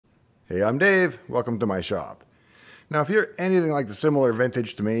Hey, I'm Dave. Welcome to my shop. Now, if you're anything like the similar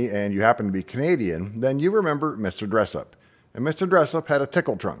vintage to me and you happen to be Canadian, then you remember Mr. Dressup. And Mr. Dressup had a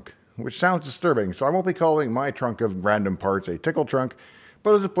tickle trunk, which sounds disturbing, so I won't be calling my trunk of random parts a tickle trunk,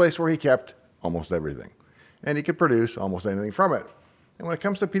 but it was a place where he kept almost everything. And he could produce almost anything from it. And when it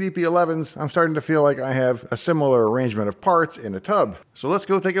comes to PDP-11s, I'm starting to feel like I have a similar arrangement of parts in a tub. So let's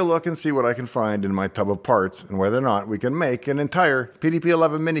go take a look and see what I can find in my tub of parts and whether or not we can make an entire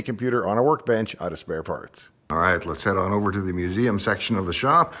PDP-11 MiniComputer on a workbench out of spare parts. All right, let's head on over to the museum section of the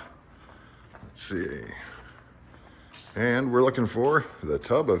shop. Let's see. And we're looking for the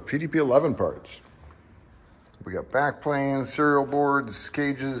tub of PDP-11 parts. We got backplanes, serial boards,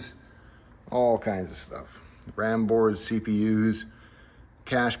 cages, all kinds of stuff. RAM boards, CPUs,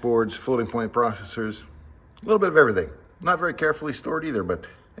 cache boards, floating point processors, a little bit of everything. Not very carefully stored either, but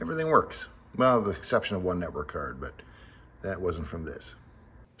everything works. Well, with the exception of one network card, but that wasn't from this.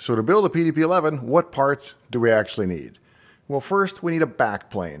 So to build a PDP-11, what parts do we actually need? Well, first we need a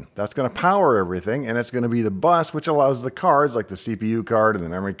backplane. That's going to power everything, and it's going to be the bus which allows the cards, like the CPU card and the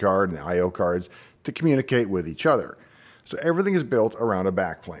memory card and the I/O cards, to communicate with each other. So everything is built around a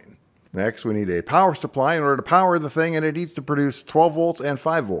backplane. Next, we need a power supply in order to power the thing, and it needs to produce 12 volts and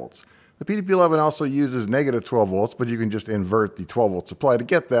 5 volts. The PDP-11 also uses negative 12 volts, but you can just invert the 12 volt supply to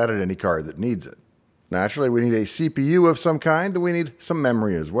get that at any card that needs it. Naturally, we need a CPU of some kind, and we need some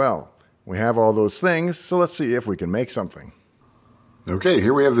memory as well. We have all those things, so let's see if we can make something. Okay,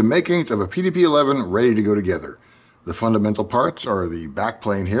 here we have the makings of a PDP-11 ready to go together. The fundamental parts are the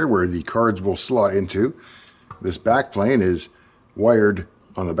backplane here, where the cards will slot into. This backplane is wired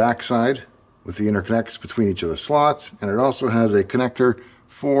on the back side with the interconnects between each of the slots, and it also has a connector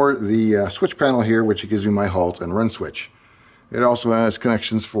for the switch panel here, which gives me my halt and run switch. It also has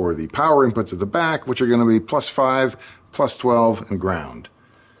connections for the power inputs at the back, which are going to be +5, +12, and ground.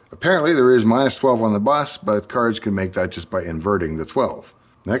 Apparently there is -12 on the bus, but cards can make that just by inverting the 12.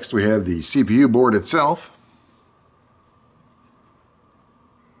 Next we have the CPU board itself.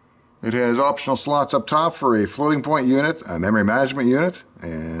 It has optional slots up top for a floating point unit, a memory management unit,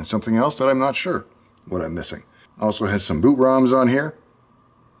 and something else that I'm not sure what I'm missing. Also has some boot ROMs on here,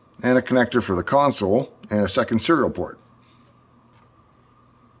 and a connector for the console, and a second serial port.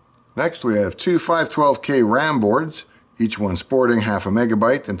 Next we have two 512K RAM boards, each one sporting ½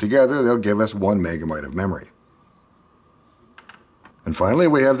 megabyte, and together they'll give us 1 megabyte of memory. And finally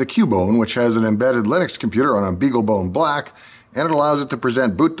we have the Cubone, which has an embedded Linux computer on a BeagleBone Black, and it allows it to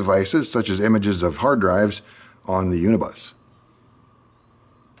present boot devices such as images of hard drives on the Unibus.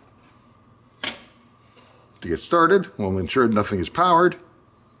 To get started, we'll ensure nothing is powered,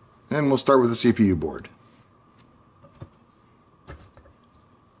 and we'll start with the CPU board.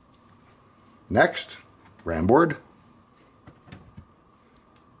 Next, RAM board,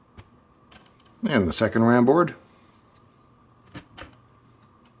 and the second RAM board,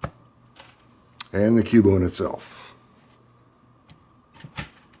 and the Cubone itself.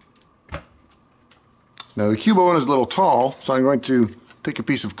 Now the Cubone is a little tall, so I'm going to take a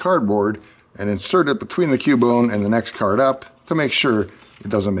piece of cardboard and insert it between the Cubone and the next card up to make sure it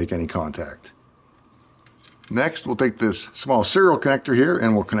doesn't make any contact. Next, we'll take this small serial connector here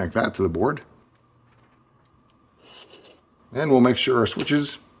and we'll connect that to the board. And we'll make sure our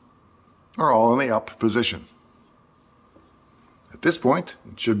switches are all in the up position. At this point,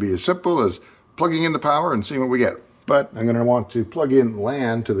 it should be as simple as plugging in the power and seeing what we get. But I'm going to want to plug in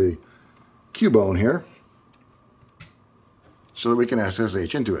LAN to the Cubone here, so that we can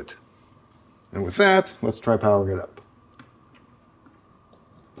SSH into it. And with that, let's try powering it up.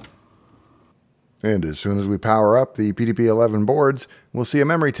 And as soon as we power up the PDP-11 boards, we'll see a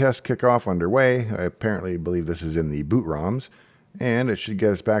memory test kick off underway. I apparently believe this is in the boot ROMs, and it should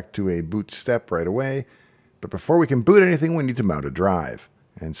get us back to a boot step right away. But before we can boot anything, we need to mount a drive.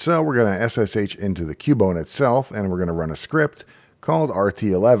 And so we're going to SSH into the Cubone itself, and we're going to run a script called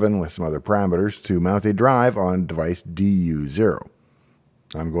RT11 with some other parameters to mount a drive on device DU0.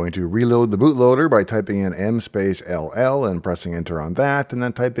 I'm going to reload the bootloader by typing in M_LL and pressing enter on that, and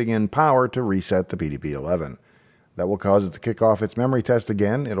then typing in power to reset the PDP-11. That will cause it to kick off its memory test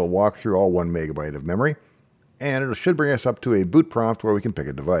again. It'll walk through all 1 megabyte of memory, and it should bring us up to a boot prompt where we can pick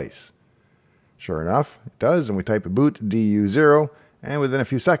a device. Sure enough, it does, and we type boot DU0, and within a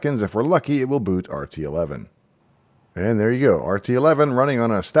few seconds, if we're lucky, it will boot RT11. And there you go, RT11 running on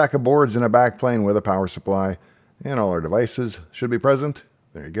a stack of boards in a backplane with a power supply, and all our devices should be present.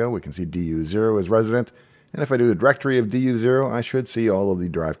 There you go, we can see DU0 is resident, and if I do a directory of DU0, I should see all of the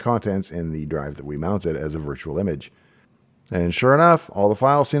drive contents in the drive that we mounted as a virtual image. And sure enough, all the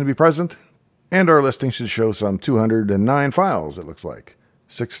files seem to be present, and our listing should show some 209 files, it looks like.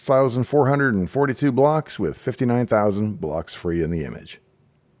 6,442 blocks with 59,000 blocks free in the image.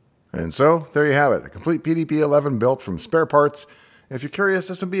 And so, there you have it, a complete PDP-11 built from spare parts. And if you're curious,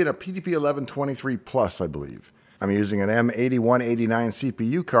 this would be in a PDP-11 23 Plus, I believe. I'm using an M8189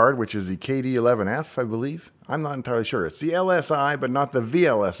 CPU card, which is the KD11F, I believe. I'm not entirely sure. It's the LSI, but not the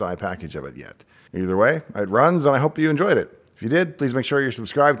VLSI package of it yet. Either way, it runs, and I hope you enjoyed it. If you did, please make sure you're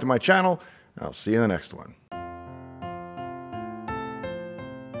subscribed to my channel, and I'll see you in the next one.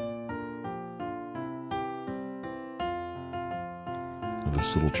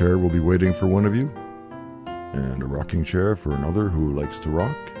 This little chair will be waiting for one of you, and a rocking chair for another who likes to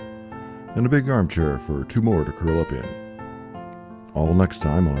rock, and a big armchair for two more to curl up in. All next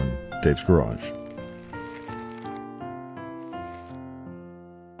time on Dave's Garage.